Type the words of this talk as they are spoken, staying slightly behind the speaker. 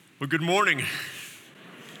Well, good morning.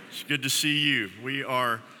 It's good to see you. We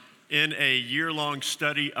are in a year-long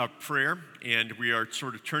study of prayer, and we are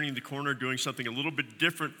sort of turning the corner, doing something a little bit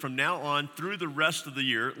different from now on through the rest of the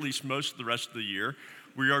year, at least most of the rest of the year.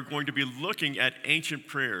 We are going to be looking at ancient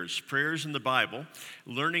prayers in the Bible,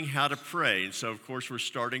 learning how to pray. And so, of course, we're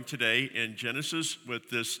starting today in Genesis with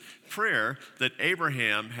this prayer that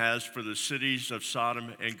Abraham has for the cities of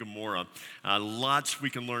Sodom and Gomorrah. Lots we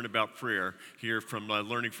can learn about prayer here from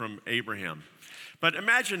learning from Abraham. But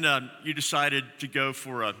imagine you decided to go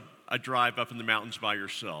for a drive up in the mountains by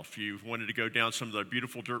yourself. You wanted to go down some of the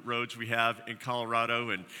beautiful dirt roads we have in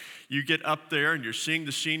Colorado, and you get up there and you're seeing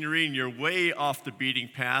the scenery and you're way off the beating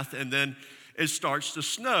path, and then it starts to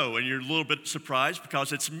snow and you're a little bit surprised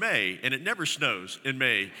because it's May, and it never snows in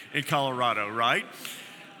May in Colorado, right?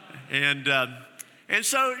 And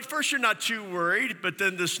so at first you're not too worried, but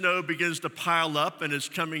then the snow begins to pile up and it's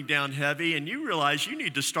coming down heavy, and you realize you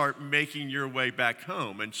need to start making your way back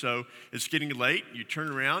home. And so it's getting late, you turn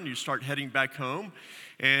around, you start heading back home,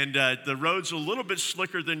 and the road's a little bit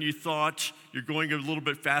slicker than you thought, you're going a little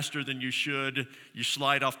bit faster than you should, you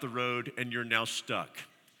slide off the road and you're now stuck.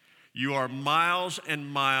 You are miles and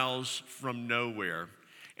miles from nowhere,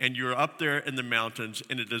 and you're up there in the mountains,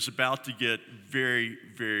 and it is about to get very,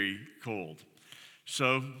 very cold.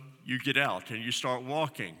 So you get out and you start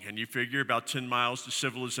walking, and you figure about 10 miles to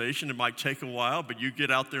civilization. It might take a while, but you get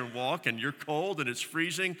out there and walk, and you're cold and it's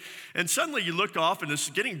freezing. And suddenly you look off and it's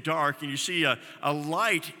getting dark, and you see a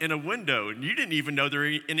light in a window, and you didn't even know there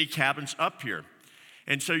were any cabins up here.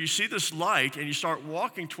 And so you see this light and you start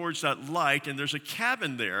walking towards that light, and there's a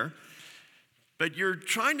cabin there, but you're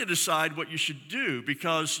trying to decide what you should do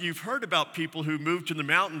because you've heard about people who move to the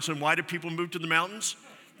mountains. And why do people move to the mountains?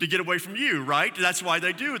 To get away from you, right? That's why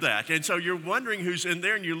they do that. And so you're wondering who's in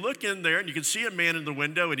there, and you look in there and you can see a man in the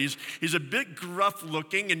window, and he's a bit gruff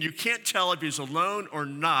looking, and you can't tell if he's alone or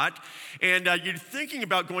not. And you're thinking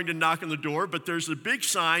about going to knock on the door, but there's a big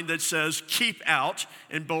sign that says "Keep Out"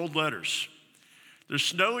 in bold letters. There's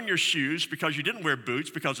snow in your shoes because you didn't wear boots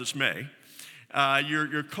because it's May.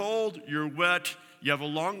 You're cold, you're wet, you have a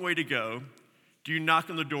long way to go. Do you knock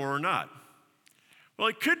on the door or not? Well,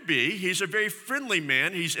 it could be. He's a very friendly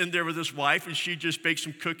man. He's in there with his wife, and she just baked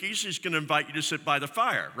some cookies. He's going to invite you to sit by the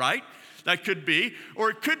fire, right? That could be. Or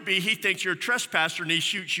it could be he thinks you're a trespasser and he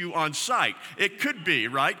shoots you on sight. It could be,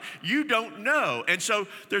 right? You don't know. And so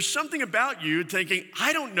there's something about you thinking,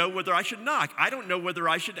 I don't know whether I should knock. I don't know whether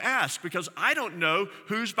I should ask because I don't know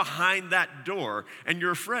who's behind that door, and you're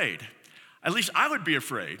afraid. At least I would be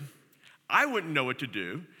afraid. I wouldn't know what to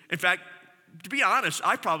do. In fact, to be honest,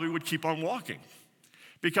 I probably would keep on walking.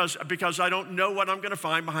 Because I don't know what I'm going to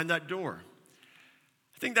find behind that door.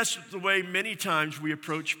 I think that's the way many times we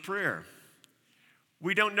approach prayer.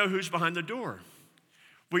 We don't know who's behind the door.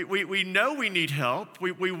 We know we need help.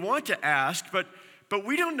 We want to ask, but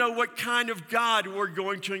we don't know what kind of God we're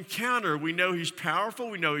going to encounter. We know he's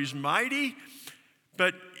powerful. We know he's mighty.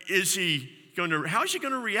 But how is he going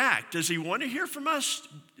to react? Does he want to hear from us?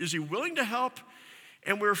 Is he willing to help?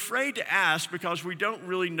 And we're afraid to ask because we don't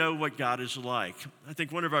really know what God is like. I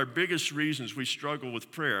think one of our biggest reasons we struggle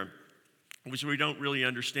with prayer is we don't really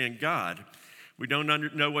understand God. We don't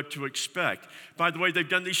know what to expect. By the way, they've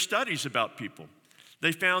done these studies about people.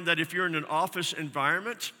 They found that if you're in an office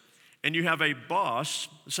environment and you have a boss,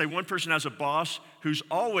 say one person has a boss who's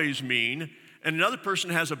always mean, and another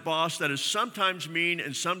person has a boss that is sometimes mean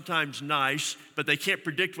and sometimes nice, but they can't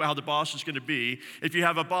predict how the boss is going to be. If you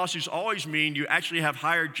have a boss who's always mean, you actually have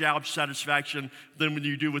higher job satisfaction than when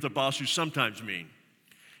you do with a boss who's sometimes mean.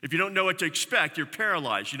 If you don't know what to expect, you're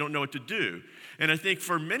paralyzed. You don't know what to do. And I think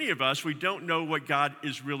for many of us, we don't know what God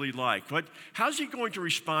is really like. How's he going to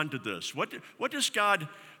respond to this? What does God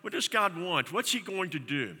want? What's he going to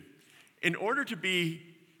do? In order to be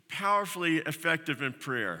powerfully effective in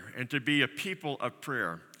prayer and to be a people of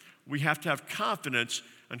prayer, we have to have confidence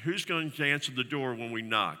on who's going to answer the door when we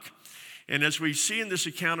knock. And as we see in this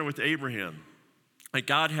encounter with Abraham, that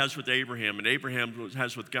God has with Abraham and Abraham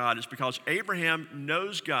has with God, is because Abraham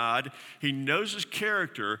knows God, he knows his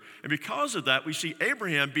character, and because of that, we see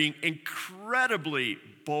Abraham being incredibly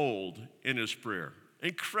bold in his prayer.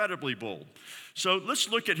 Incredibly bold. So let's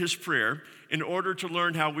look at his prayer in order to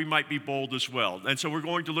learn how we might be bold as well. And so we're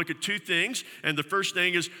going to look at two things. And the first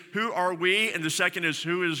thing is, who are we? And the second is,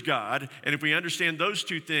 who is God? And if we understand those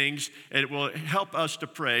two things, it will help us to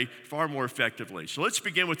pray far more effectively. So let's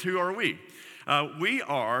begin with who are we? We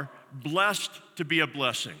are blessed to be a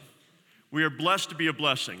blessing. We are blessed to be a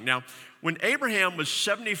blessing. Now, when Abraham was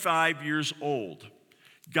 75 years old,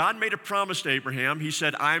 God made a promise to Abraham. He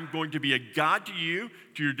said, I'm going to be a God to you,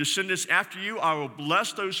 to your descendants after you. I will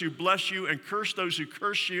bless those who bless you and curse those who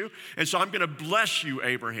curse you. And so I'm going to bless you,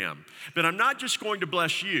 Abraham. But I'm not just going to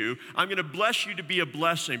bless you. I'm going to bless you to be a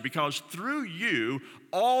blessing, because through you,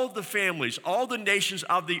 all the families, all the nations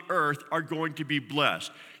of the earth are going to be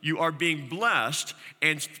blessed. You are being blessed,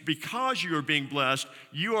 and because you are being blessed,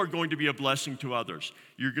 you are going to be a blessing to others.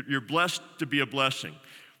 You're blessed to be a blessing.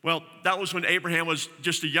 Well, that was when Abraham was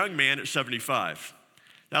just a young man at 75.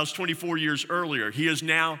 That was 24 years earlier. He is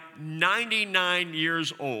now 99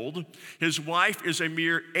 years old. His wife is a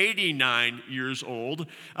mere 89 years old.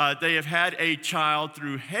 They have had a child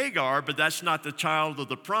through Hagar, but that's not the child of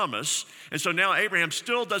the promise. And so now Abraham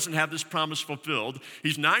still doesn't have this promise fulfilled.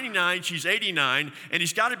 He's 99, she's 89, and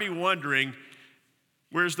he's got to be wondering,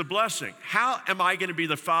 where's the blessing? How am I going to be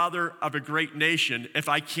the father of a great nation if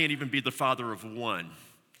I can't even be the father of one?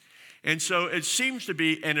 And so it seems to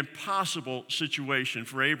be an impossible situation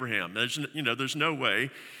for Abraham. There's no way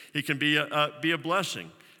he can be a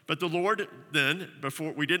blessing. But the Lord then,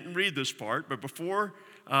 before, we didn't read this part, but before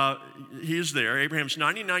he is there, Abraham's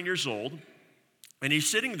 99 years old, and he's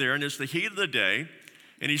sitting there, and it's the heat of the day,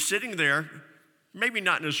 and he's sitting there, maybe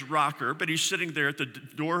not in his rocker, but he's sitting there at the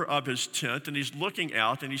door of his tent, and he's looking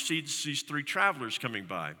out, and he sees these three travelers coming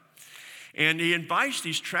by. And he invites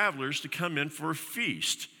these travelers to come in for a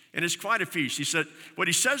feast. And it's quite a feast. What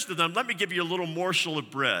he says to them, let me give you a little morsel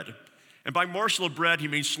of bread. And by morsel of bread, he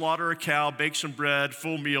means slaughter a cow, bake some bread,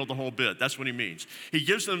 full meal, the whole bit. That's what he means. He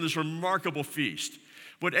gives them this remarkable feast.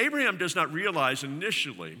 What Abraham does not realize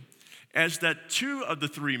initially is that two of the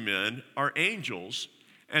three men are angels,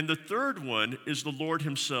 and the third one is the Lord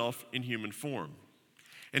himself in human form.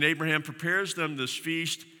 And Abraham prepares them this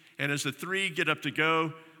feast, and as the three get up to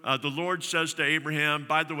go, the Lord says to Abraham,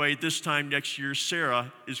 by the way, this time next year,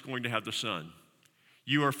 Sarah is going to have the son.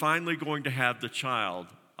 You are finally going to have the child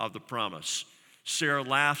of the promise. Sarah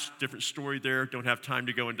laughs, different story there, don't have time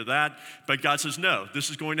to go into that. But God says, no, this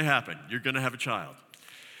is going to happen. You're going to have a child.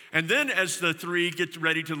 And then as the three get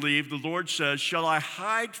ready to leave, the Lord says, shall I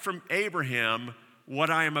hide from Abraham what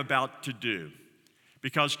I am about to do?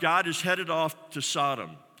 Because God is headed off to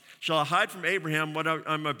Sodom. Shall I hide from Abraham what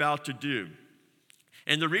I'm about to do?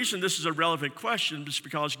 And the reason this is a relevant question is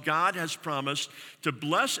because God has promised to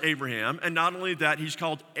bless Abraham, and not only that, he's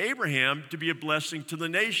called Abraham to be a blessing to the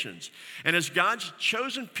nations. And as God's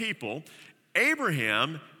chosen people,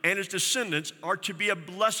 Abraham and his descendants are to be a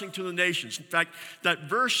blessing to the nations. In fact, that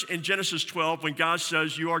verse in Genesis 12, when God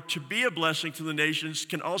says you are to be a blessing to the nations,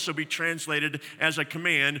 can also be translated as a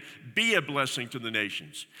command, be a blessing to the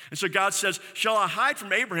nations. And so God says, shall I hide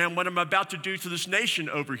from Abraham what I'm about to do to this nation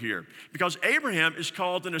over here? Because Abraham is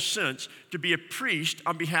called, in a sense, to be a priest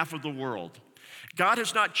on behalf of the world. God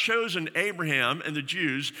has not chosen Abraham and the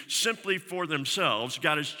Jews simply for themselves.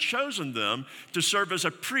 God has chosen them to serve as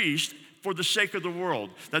a priest for the sake of the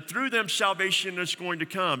world, that through them salvation is going to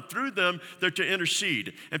come. Through them, they're to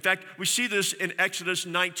intercede. In fact, we see this in Exodus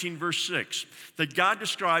 19, verse 6, that God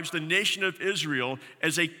describes the nation of Israel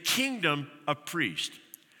as a kingdom of priests.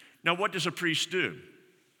 Now, what does a priest do?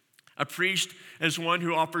 A priest is one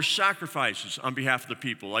who offers sacrifices on behalf of the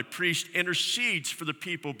people. A priest intercedes for the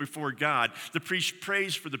people before God. The priest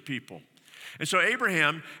prays for the people. And so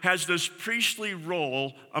Abraham has this priestly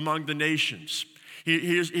role among the nations.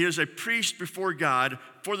 He is a priest before God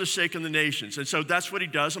for the sake of the nations. And so that's what he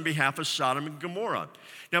does on behalf of Sodom and Gomorrah.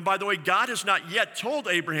 Now, by the way, God has not yet told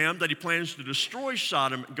Abraham that he plans to destroy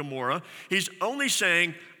Sodom and Gomorrah. He's only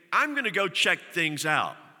saying, I'm going to go check things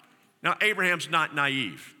out. Now, Abraham's not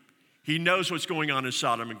naive. He knows what's going on in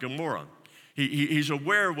Sodom and Gomorrah. He's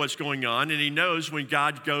aware of what's going on, and he knows when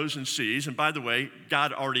God goes and sees. And by the way,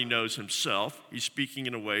 God already knows himself. He's speaking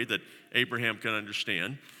in a way that Abraham can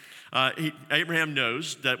understand. Abraham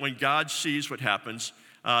knows that when God sees what happens,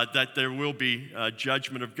 that there will be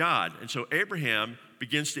judgment of God. And so Abraham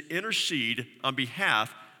begins to intercede on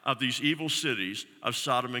behalf of these evil cities of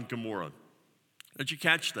Sodom and Gomorrah. Did you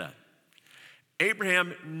catch that?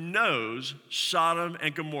 Abraham knows Sodom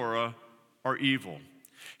and Gomorrah are evil.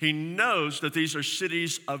 He knows that these are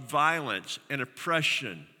cities of violence and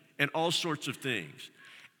oppression and all sorts of things.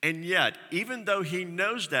 And yet, even though he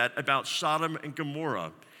knows that about Sodom and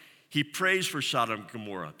Gomorrah, he prays for Sodom and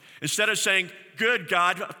Gomorrah. Instead of saying, good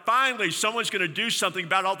God, finally someone's going to do something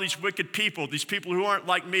about all these wicked people, these people who aren't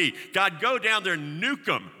like me. God, go down there and nuke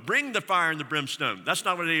them. Bring the fire and the brimstone. That's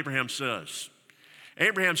not what Abraham says.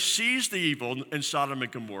 Abraham sees the evil in Sodom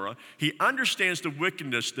and Gomorrah. He understands the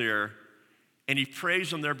wickedness there, and he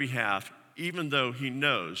prays on their behalf, even though he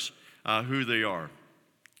knows who they are,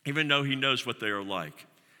 even though he knows what they are like.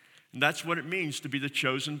 And that's what it means to be the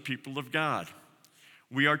chosen people of God.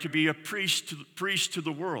 We are to be a priest to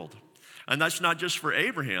the world. And that's not just for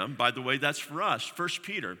Abraham, by the way, that's for us. 1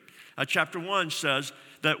 Peter chapter 1 says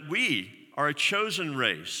that we are a chosen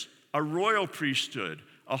race, a royal priesthood,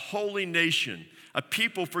 a holy nation, a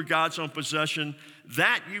people for God's own possession,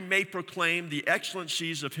 that you may proclaim the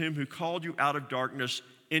excellencies of him who called you out of darkness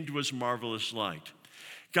into his marvelous light.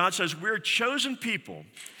 God says we're a chosen people,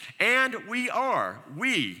 and we,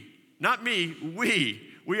 not me,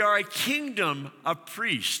 we are a kingdom of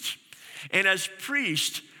priests. And as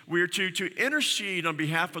priests, we are to intercede on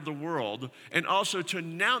behalf of the world and also to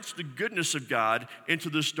announce the goodness of God into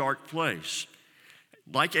this dark place.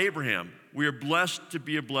 Like Abraham, we are blessed to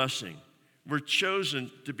be a blessing. We're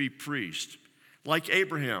chosen to be priests. Like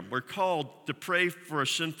Abraham, we're called to pray for a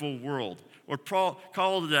sinful world. We're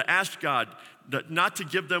called to ask God not to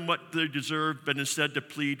give them what they deserve, but instead to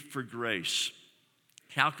plead for grace.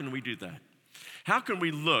 How can we do that? How can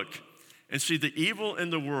we look and see the evil in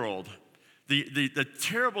the world, the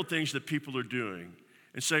terrible things that people are doing,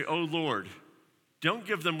 and say, oh Lord, don't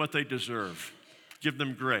give them what they deserve. Give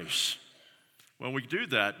them grace. Well, we do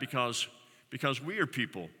that because we are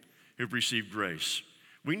people who've received grace.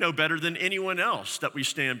 We know better than anyone else that we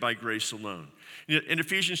stand by grace alone. In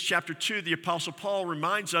Ephesians chapter 2, the Apostle Paul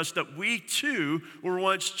reminds us that we too were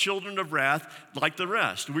once children of wrath like the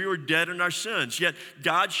rest. We were dead in our sins, yet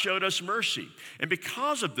God showed us mercy. And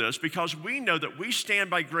because of this, because we know that we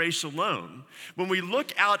stand by grace alone, when we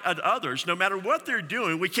look out at others, no matter what they're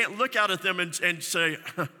doing, we can't look out at them and say,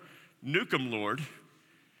 nuke them, Lord.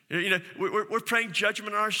 We're praying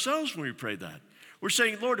judgment on ourselves when we pray that. We're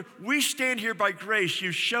saying, Lord, we stand here by grace.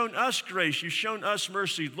 You've shown us grace. You've shown us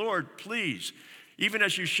mercy. Lord, please, even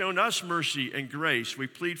as you've shown us mercy and grace, we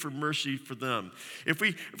plead for mercy for them. If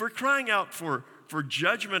we're crying out for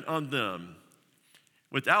judgment on them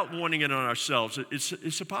without wanting it on ourselves,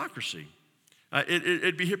 it's hypocrisy.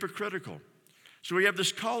 It'd be hypocritical. So we have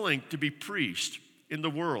this calling to be priests in the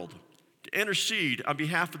world, to intercede on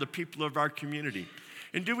behalf of the people of our community.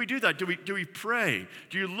 And do we do that? Do we pray?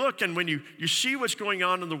 Do you look and when you see what's going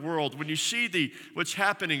on in the world, when you see what's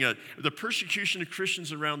happening, the persecution of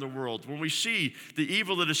Christians around the world, when we see the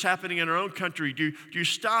evil that is happening in our own country, do you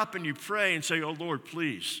stop and you pray and say, oh Lord,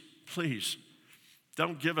 please,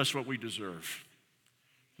 don't give us what we deserve.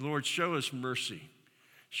 Lord, show us mercy.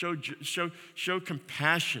 Show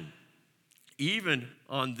compassion, even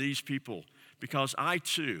on these people, because I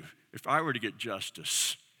too, if I were to get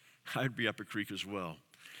justice, I'd be up a creek as well.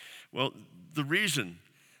 Well, the reason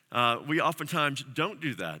we oftentimes don't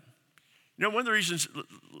do that, one of the reasons,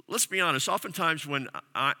 let's be honest, oftentimes when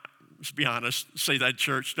let's be honest, say that in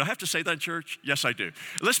church. Do I have to say that in church? Yes, I do.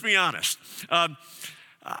 Let's be honest.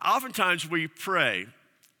 Oftentimes we pray,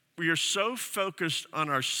 we are so focused on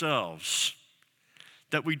ourselves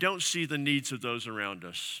that we don't see the needs of those around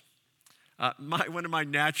us. One of my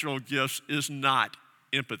natural gifts is not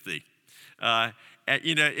empathy.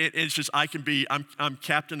 It's just I'm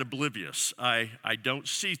Captain Oblivious. I don't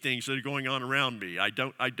see things that are going on around me. I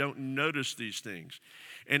don't notice these things.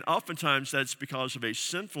 And oftentimes that's because of a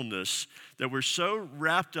sinfulness that we're so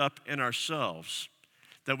wrapped up in ourselves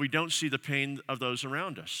that we don't see the pain of those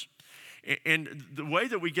around us. And the way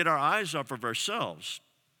that we get our eyes off of ourselves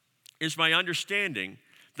is by understanding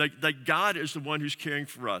that God is the one who's caring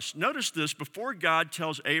for us. Notice this, before God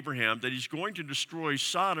tells Abraham that he's going to destroy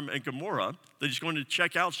Sodom and Gomorrah, that he's going to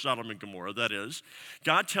check out Sodom and Gomorrah, that is,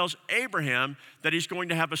 God tells Abraham that he's going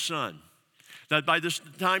to have a son, that by this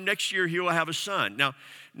time next year he will have a son. Now,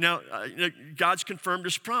 God's confirmed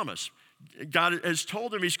his promise. God has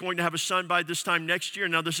told him he's going to have a son by this time next year.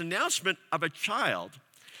 Now, this announcement of a child,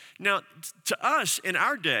 now, to us in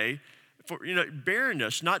our day,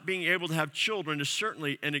 barrenness, not being able to have children, is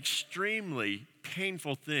certainly an extremely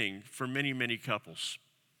painful thing for many, many couples.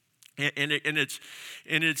 And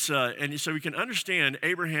so we can understand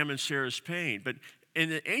Abraham and Sarah's pain. But in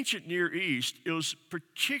the ancient Near East, it was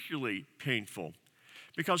particularly painful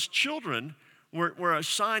because children were a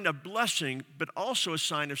sign of blessing, but also a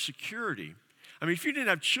sign of security. I mean, if you didn't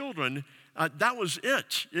have children, that was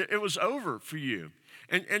it. It was over for you.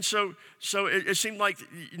 And so it seemed like,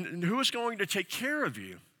 who is going to take care of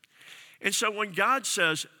you? And so when God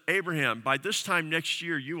says, Abraham, by this time next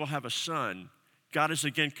year, you will have a son, God is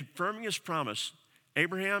again confirming his promise.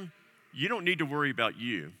 Abraham, you don't need to worry about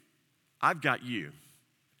you. I've got you.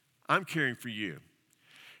 I'm caring for you.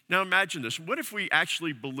 Now imagine this. What if we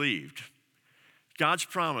actually believed God's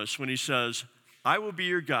promise when he says, I will be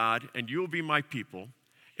your God and you will be my people,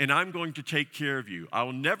 and I'm going to take care of you. I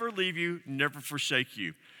will never leave you, never forsake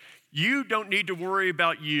you. You don't need to worry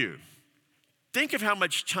about you. Think of how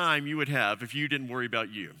much time you would have if you didn't worry about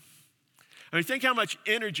you. I mean, think how much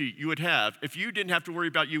energy you would have if you didn't have to worry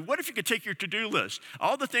about you. What if you could take your to-do list,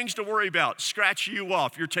 all the things to worry about, scratch you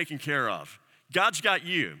off, you're taken care of. God's got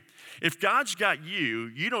you. If God's got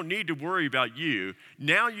you, you don't need to worry about you.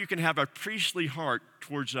 Now you can have a priestly heart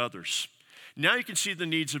towards others. Now you can see the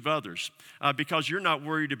needs of others because you're not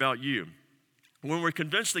worried about you. When we're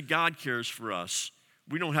convinced that God cares for us,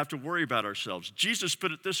 we don't have to worry about ourselves. Jesus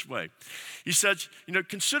put it this way. He says,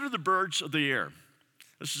 consider the birds of the air.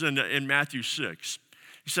 This is in Matthew 6.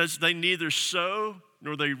 He says, they neither sow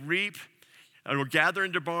nor they reap nor gather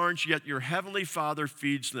into barns, yet your heavenly Father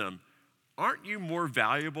feeds them. Aren't you more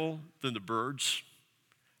valuable than the birds?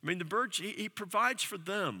 I mean, the birds, he provides for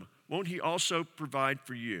them. Won't he also provide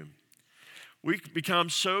for you? We become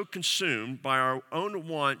so consumed by our own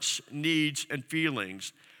wants, needs, and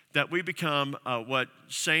feelings that we become what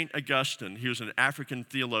St. Augustine, he was an African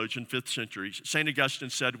theologian, 5th century, St.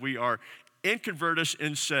 Augustine said, we are inconvertus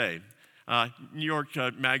in se. New York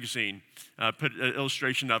Magazine put an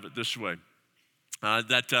illustration of it this way,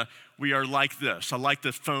 that we are like this. I like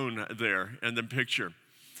the phone there in the picture.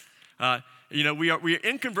 We are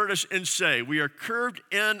inconvertus in se. We are curved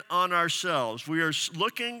in on ourselves. We are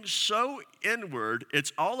looking so inward.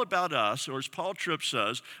 It's all about us, or as Paul Tripp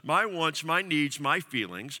says, my wants, my needs, my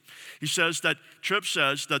feelings. Tripp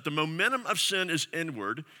says that the momentum of sin is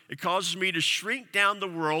inward. It causes me to shrink down the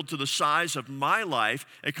world to the size of my life.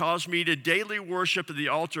 It causes me to daily worship at the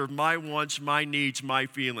altar of my wants, my needs, my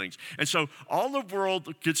feelings. And so all the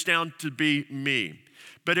world gets down to be me.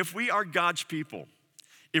 But if we are God's people,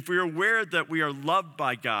 if we are aware that we are loved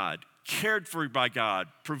by God, cared for by God,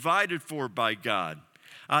 provided for by God,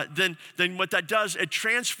 then what that does, it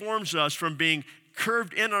transforms us from being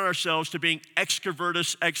curved in on ourselves to being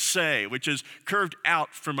excurvertus ex se, which is curved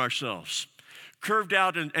out from ourselves, curved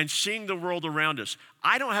out and seeing the world around us.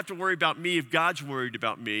 I don't have to worry about me if God's worried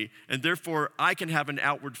about me, and therefore I can have an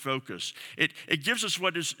outward focus. It gives us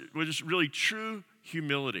what is really true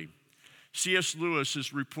humility. C.S. Lewis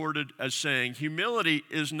is reported as saying, humility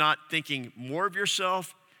is not thinking more of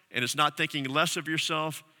yourself, and it's not thinking less of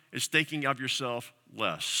yourself, it's thinking of yourself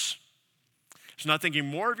less. It's not thinking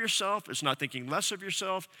more of yourself, it's not thinking less of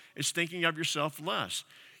yourself, it's thinking of yourself less.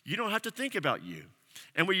 You don't have to think about you.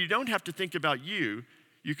 And when you don't have to think about you,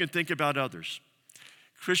 you can think about others.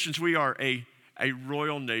 Christians, we are a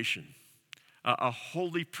royal nation, a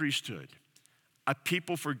holy priesthood, a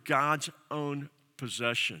people for God's own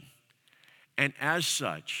possession. And as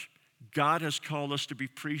such, God has called us to be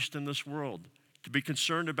priests in this world, to be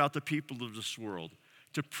concerned about the people of this world,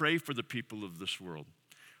 to pray for the people of this world.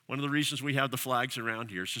 One of the reasons we have the flags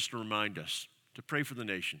around here is just to remind us to pray for the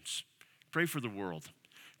nations, pray for the world,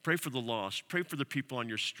 pray for the lost, pray for the people on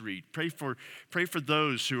your street, pray for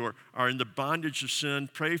those who are in the bondage of sin,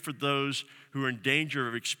 pray for those who are in danger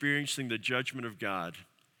of experiencing the judgment of God.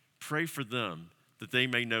 Pray for them that they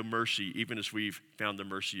may know mercy even as we've found the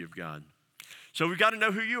mercy of God. So we've got to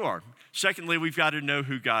know who you are. Secondly, we've got to know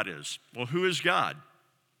who God is. Well, who is God?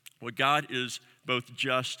 Well, God is both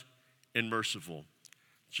just and merciful.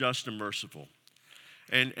 Just and merciful.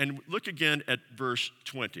 And look again at verse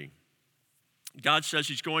 20. God says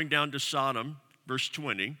he's going down to Sodom, verse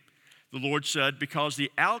 20. The Lord said, because the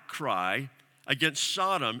outcry against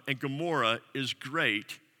Sodom and Gomorrah is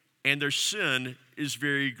great, and their sin is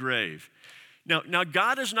very grave. Now,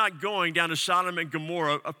 God is not going down to Sodom and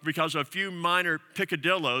Gomorrah because of a few minor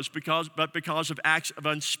picadillos, but because of acts of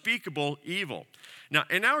unspeakable evil. Now,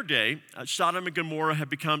 in our day, Sodom and Gomorrah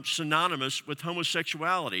have become synonymous with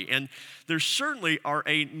homosexuality, and there certainly are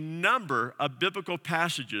a number of biblical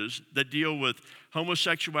passages that deal with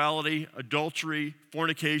homosexuality, adultery,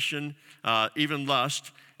 fornication, even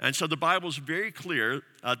lust. And so the Bible is very clear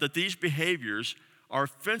that these behaviors are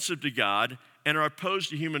offensive to God and are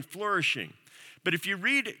opposed to human flourishing. But if you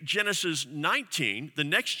read Genesis 19, the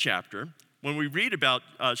next chapter, when we read about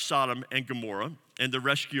Sodom and Gomorrah and the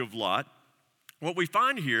rescue of Lot, what we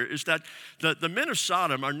find here is that the men of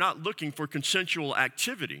Sodom are not looking for consensual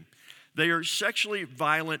activity. They are sexually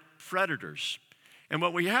violent predators. And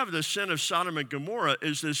what we have in the sin of Sodom and Gomorrah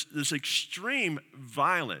is this extreme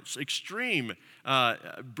violence, extreme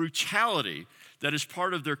brutality that is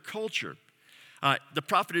part of their culture. The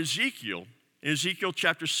prophet Ezekiel, in Ezekiel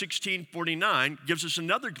chapter 16:49, gives us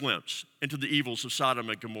another glimpse into the evils of Sodom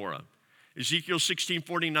and Gomorrah. Ezekiel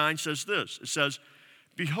 16:49 says this. It says,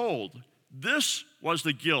 behold, this was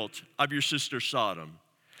the guilt of your sister Sodom.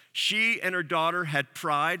 She and her daughter had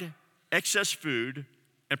pride, excess food,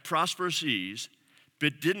 and prosperous ease,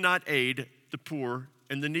 but did not aid the poor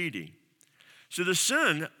and the needy. So the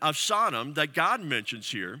sin of Sodom that God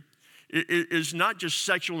mentions here is not just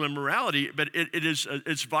sexual immorality, but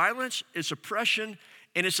it's violence, it's oppression,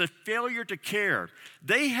 and it's a failure to care.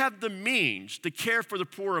 They have the means to care for the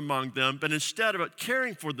poor among them, but instead of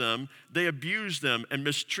caring for them, they abuse them and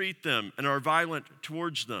mistreat them and are violent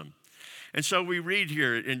towards them. And so we read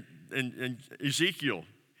here in Ezekiel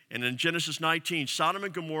and in Genesis 19, Sodom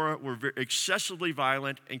and Gomorrah were excessively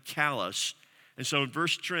violent and callous. And so in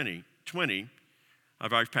verse 20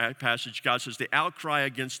 of our passage, God says, the outcry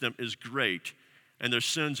against them is great, and their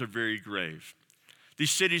sins are very grave.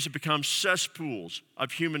 These cities have become cesspools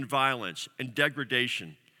of human violence and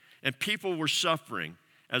degradation, and people were suffering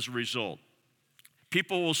as a result.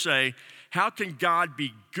 People will say, how can God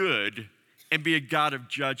be good and be a God of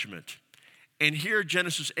judgment? And here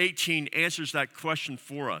Genesis 18 answers that question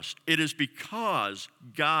for us. It is because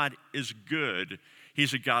God is good,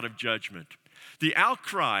 he's a God of judgment. The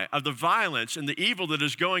outcry of the violence and the evil that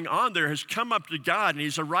is going on there has come up to God, and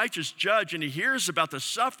he's a righteous judge, and he hears about the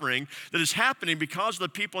suffering that is happening because of the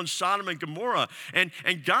people in Sodom and Gomorrah. And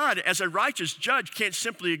God, as a righteous judge, can't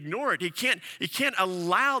simply ignore it. He can't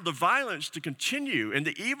allow the violence to continue and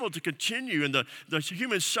the evil to continue and the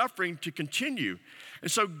human suffering to continue. And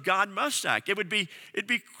so God must act. It'd be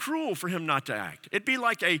cruel for him not to act. It'd be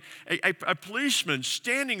like a policeman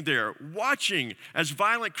standing there watching as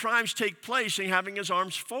violent crimes take place and having his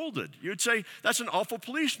arms folded. You would say, that's an awful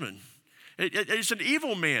policeman. It's an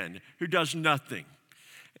evil man who does nothing.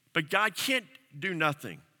 But God can't do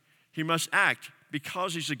nothing. He must act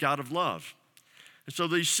because he's a God of love. And so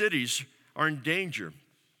these cities are in danger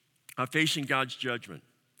of facing God's judgment.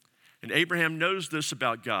 And Abraham knows this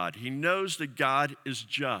about God. He knows that God is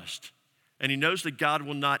just, and he knows that God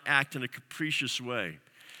will not act in a capricious way.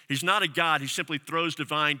 He's not a God who simply throws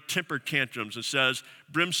divine temper tantrums and says,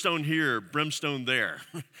 brimstone here, brimstone there.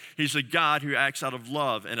 He's a God who acts out of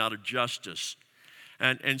love and out of justice.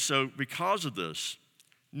 And so because of this,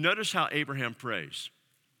 notice how Abraham prays.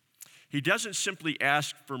 He doesn't simply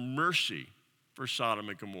ask for mercy for Sodom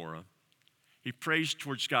and Gomorrah. He prays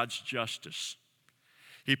towards God's justice.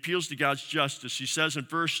 He appeals to God's justice. He says in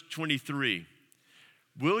verse 23,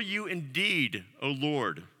 will you indeed, O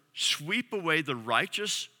Lord, sweep away the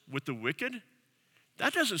righteous with the wicked?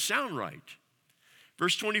 That doesn't sound right.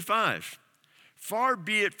 Verse 25, far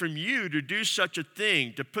be it from you to do such a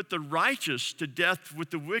thing, to put the righteous to death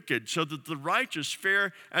with the wicked, so that the righteous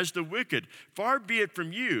fare as the wicked. Far be it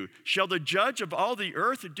from you. Shall the judge of all the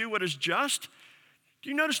earth do what is just?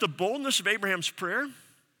 Do you notice the boldness of Abraham's prayer?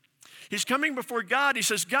 He's coming before God. He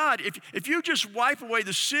says, God, if you just wipe away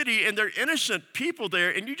the city and there are innocent people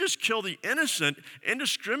there and you just kill the innocent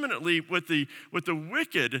indiscriminately with the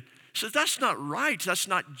wicked, he says, that's not right. That's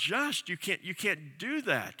not just. You can't do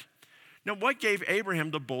that. Now, what gave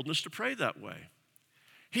Abraham the boldness to pray that way?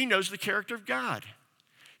 He knows the character of God.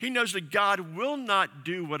 He knows that God will not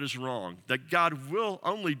do what is wrong, that God will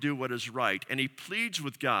only do what is right, and he pleads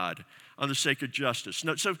with God on the sake of justice.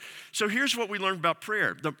 So here's what we learn about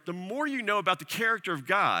prayer. The more you know about the character of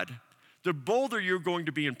God, the bolder you're going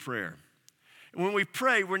to be in prayer. And when we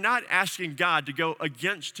pray, we're not asking God to go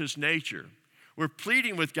against his nature. We're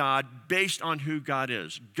pleading with God based on who God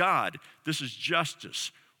is. God, this is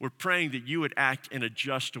justice. We're praying that you would act in a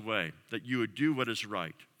just way, that you would do what is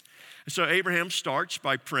right. And so Abraham starts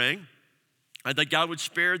by praying that God would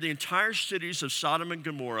spare the entire cities of Sodom and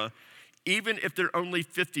Gomorrah, even if there are only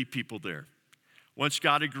 50 people there. Once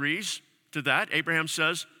God agrees to that, Abraham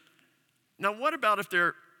says, now what about if there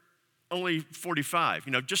are only 45?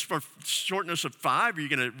 Just for shortness of 5, are you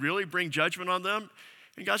going to really bring judgment on them?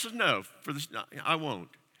 And God says, no, I won't.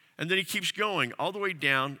 And then he keeps going all the way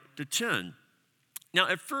down to 10. Now,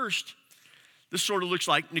 at first, this sort of looks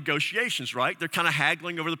like negotiations, right? They're kind of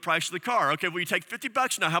haggling over the price of the car. Okay, well, you take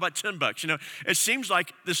 $50 now, how about $10? It seems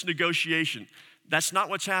like this negotiation. That's not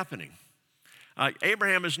what's happening.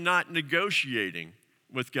 Abraham is not negotiating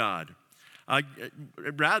with God.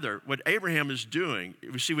 Rather, what Abraham is doing,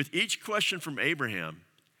 we see with each question from Abraham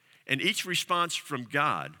and each response from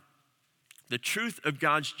God, the truth of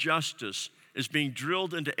God's justice is being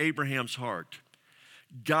drilled into Abraham's heart.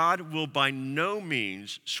 God will by no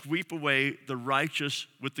means sweep away the righteous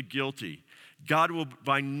with the guilty. God will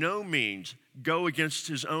by no means go against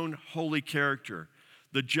his own holy character.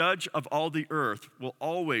 The judge of all the earth will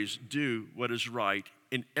always do what is right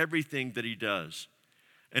in everything that he does.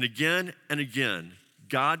 And again,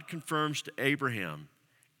 God confirms to Abraham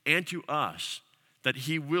and to us that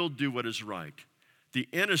he will do what is right. The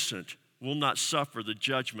innocent will not suffer the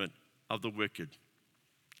judgment of the wicked.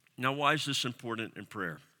 Now, why is this important in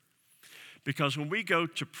prayer? Because when we go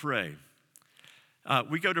to pray,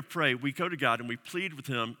 we go to God and we plead with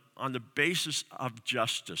him on the basis of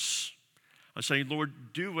justice. I'm saying,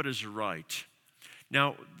 Lord, do what is right.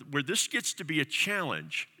 Now, where this gets to be a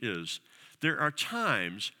challenge is there are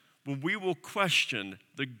times when we will question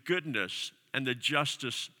the goodness and the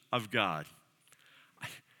justice of God.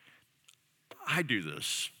 I do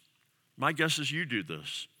this. My guess is you do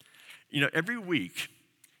this. Every week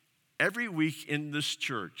in this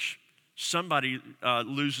church, somebody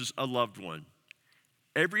loses a loved one.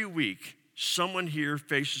 Every week, someone here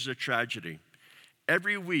faces a tragedy.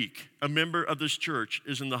 Every week, a member of this church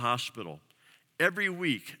is in the hospital. Every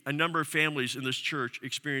week, a number of families in this church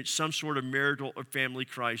experience some sort of marital or family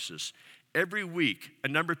crisis. Every week, a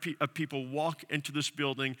number of people walk into this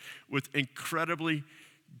building with incredibly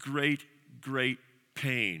great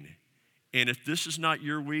pain. And if this is not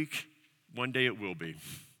your week, one day it will be.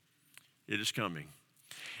 It is coming.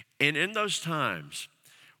 And in those times,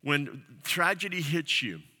 when tragedy hits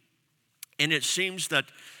you, and it seems that,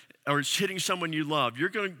 or it's hitting someone you love, you're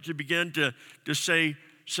going to begin to say,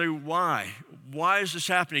 why? Why is this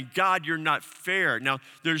happening? God, you're not fair. Now,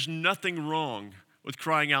 there's nothing wrong with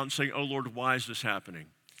crying out and saying, oh, Lord, why is this happening?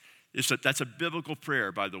 That's a biblical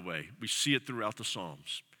prayer, by the way. We see it throughout the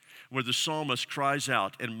Psalms, where the psalmist cries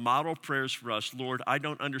out and model prayers for us, Lord, I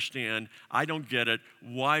don't understand. I don't get it.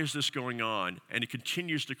 Why is this going on? And he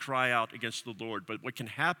continues to cry out against the Lord. But what can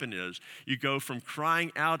happen is you go from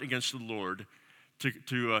crying out against the Lord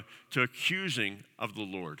to accusing of the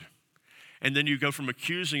Lord. And then you go from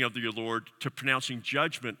accusing of the Lord to pronouncing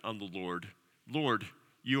judgment on the Lord. Lord,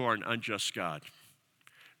 you are an unjust God.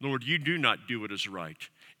 Lord, you do not do what is right.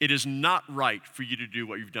 It is not right for you to do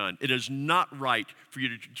what you've done. It is not right for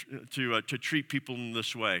you to treat people in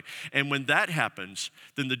this way. And when that happens,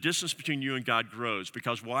 then the distance between you and God grows,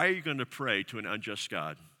 because why are you going to pray to an unjust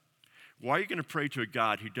God? Why are you going to pray to a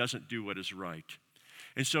God who doesn't do what is right?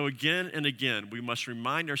 And so again and again, we must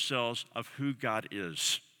remind ourselves of who God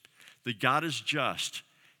is. That God is just.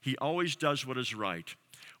 He always does what is right.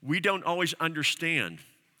 We don't always understand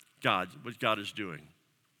what God is doing.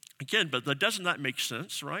 Again, but doesn't that make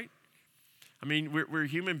sense, right? I mean, we're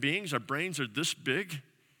human beings. Our brains are this big.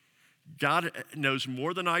 God knows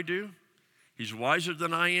more than I do. He's wiser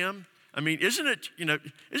than I am. I mean, isn't it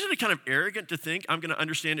kind of arrogant to think I'm going to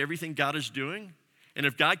understand everything God is doing? And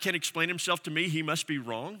if God can't explain himself to me, he must be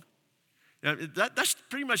wrong? Now, that's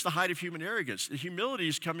pretty much the height of human arrogance. The humility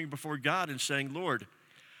is coming before God and saying, Lord,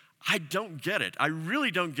 I don't get it. I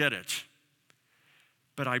really don't get it.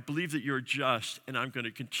 But I believe that you're just, and I'm going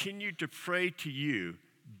to continue to pray to you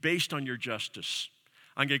based on your justice.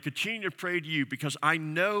 I'm going to continue to pray to you because I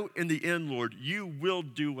know in the end, Lord, you will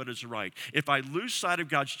do what is right. If I lose sight of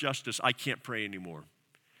God's justice, I can't pray anymore.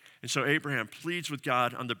 And so Abraham pleads with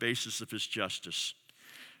God on the basis of his justice.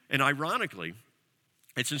 And ironically,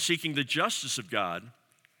 it's in seeking the justice of God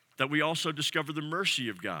that we also discover the mercy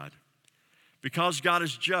of God. Because God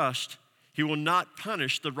is just, he will not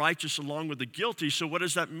punish the righteous along with the guilty. So what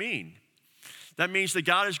does that mean? That means that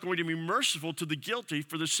God is going to be merciful to the guilty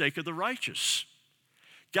for the sake of the righteous.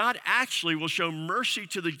 God actually will show mercy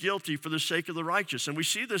to the guilty for the sake of the righteous. And we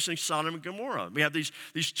see this in Sodom and Gomorrah. We have these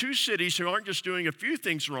two cities who aren't just doing a few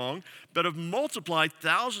things wrong, but have multiplied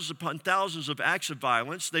thousands upon thousands of acts of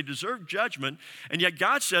violence. They deserve judgment. And yet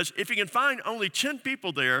God says, if he can find only 10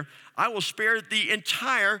 people there, I will spare the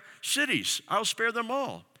entire cities. I will spare them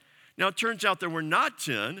all. Now, it turns out there were not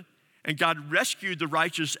 10, and God rescued the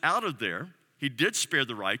righteous out of there. He did spare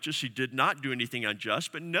the righteous. He did not do anything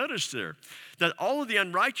unjust. But notice there that all of the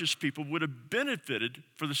unrighteous people would have benefited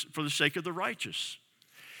for the sake of the righteous.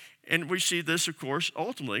 And we see this, of course,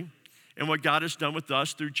 ultimately in what God has done with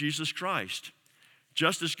us through Jesus Christ.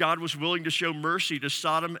 Just as God was willing to show mercy to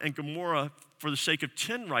Sodom and Gomorrah for the sake of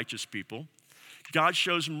 10 righteous people, God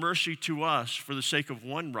shows mercy to us for the sake of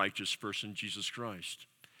one righteous person, Jesus Christ.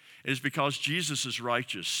 It is because Jesus is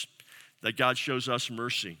righteous that God shows us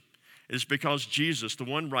mercy. It is because Jesus, the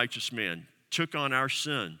one righteous man, took on our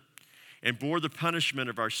sin and bore the punishment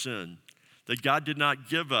of our sin, that God did not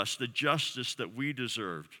give us the justice that we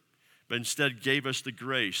deserved, but instead gave us the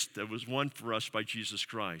grace that was won for us by Jesus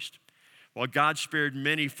Christ. While God spared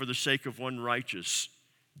many for the sake of one righteous,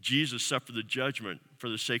 Jesus suffered the judgment for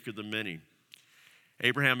the sake of the many.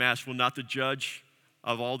 Abraham asked, will not the judge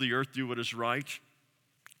of all the earth do what is right?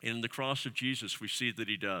 And in the cross of Jesus, we see that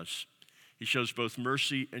he does. He shows both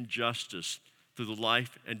mercy and justice through the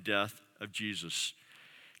life and death of Jesus.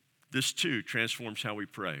 This too transforms how we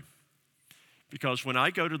pray. Because when I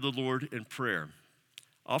go to the Lord in prayer,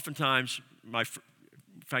 oftentimes, in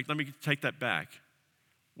fact, let me take that back.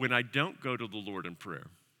 When I don't go to the Lord in prayer,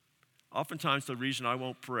 oftentimes the reason I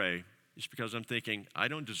won't pray is because I'm thinking, I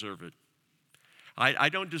don't deserve it. I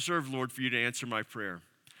don't deserve, Lord, for you to answer my prayer.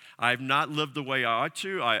 I've not lived the way I ought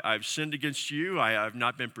to. I've sinned against you. I've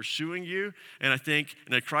not been pursuing you. And I think,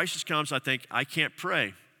 and a crisis comes, I think, I can't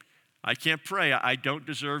pray. I can't pray. I don't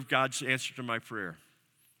deserve God's answer to my prayer.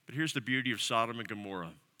 But here's the beauty of Sodom and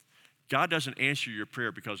Gomorrah. God doesn't answer your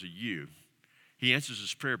prayer because of you. He answers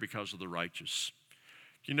his prayer because of the righteous.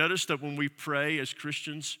 You notice that when we pray as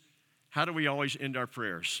Christians, how do we always end our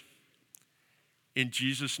prayers? In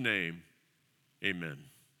Jesus' name, amen.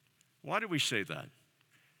 Why do we say that?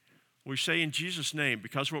 We say in Jesus' name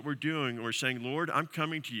because what we're doing, we're saying, Lord, I'm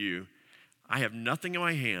coming to you. I have nothing in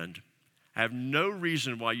my hand. I have no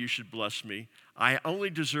reason why you should bless me. I only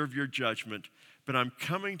deserve your judgment, but I'm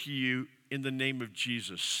coming to you in the name of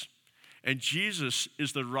Jesus. And Jesus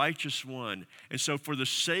is the righteous one. And so for the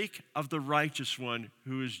sake of the righteous one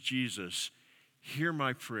who is Jesus, hear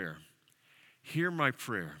my prayer. Hear my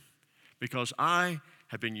prayer. Because I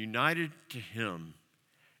have been united to him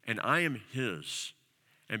and I am his.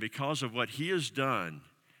 And because of what he has done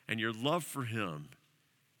and your love for him,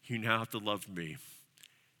 you now have to love me.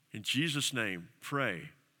 In Jesus' name, pray,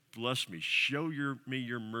 bless me, show me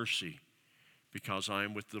your mercy because I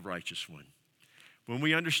am with the righteous one. When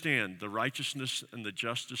we understand the righteousness and the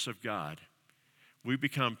justice of God, we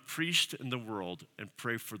become priests in the world and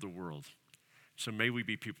pray for the world. So may we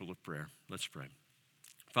be people of prayer. Let's pray.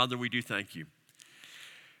 Father, we do thank you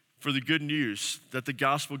for the good news that the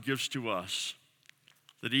gospel gives to us,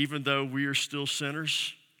 that even though we are still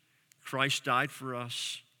sinners, Christ died for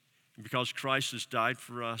us. And because Christ has died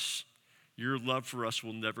for us, your love for us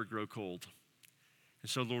will never grow cold. And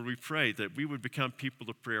so, Lord, we pray that we would become people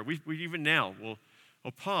of prayer. We even now will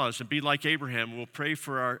pause and be like Abraham. We'll pray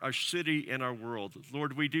for our city and our world.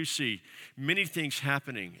 Lord, we do see many things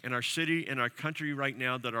happening in our city and our country right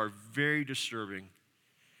now that are very disturbing.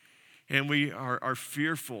 And we are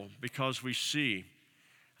fearful because we see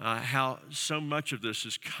how so much of this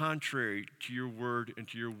is contrary to your word and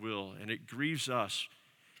to your will. And it grieves us,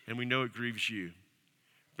 and we know it grieves you.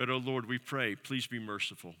 But, oh Lord, we pray, please be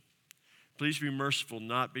merciful. Please be merciful,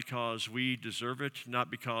 not because we deserve it, not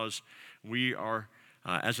because we are,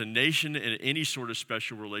 as a nation, in any sort of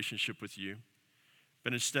special relationship with you,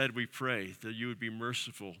 but instead we pray that you would be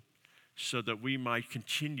merciful so that we might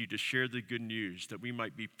continue to share the good news, that we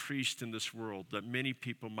might be priests in this world, that many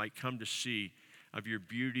people might come to see of your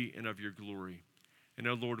beauty and of your glory. And,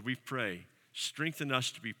 oh Lord, we pray, strengthen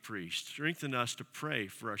us to be priests, strengthen us to pray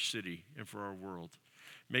for our city and for our world.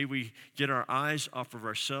 May we get our eyes off of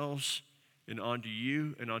ourselves and onto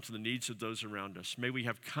you and onto the needs of those around us. May we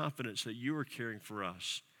have confidence that you are caring for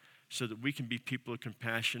us so that we can be people of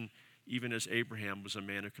compassion, even as Abraham was a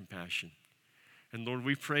man of compassion. And Lord,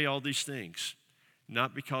 we pray all these things,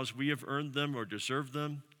 not because we have earned them or deserved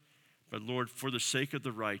them, but Lord, for the sake of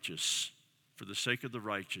the righteous,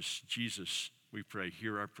 Jesus, we pray,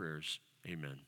 hear our prayers. Amen.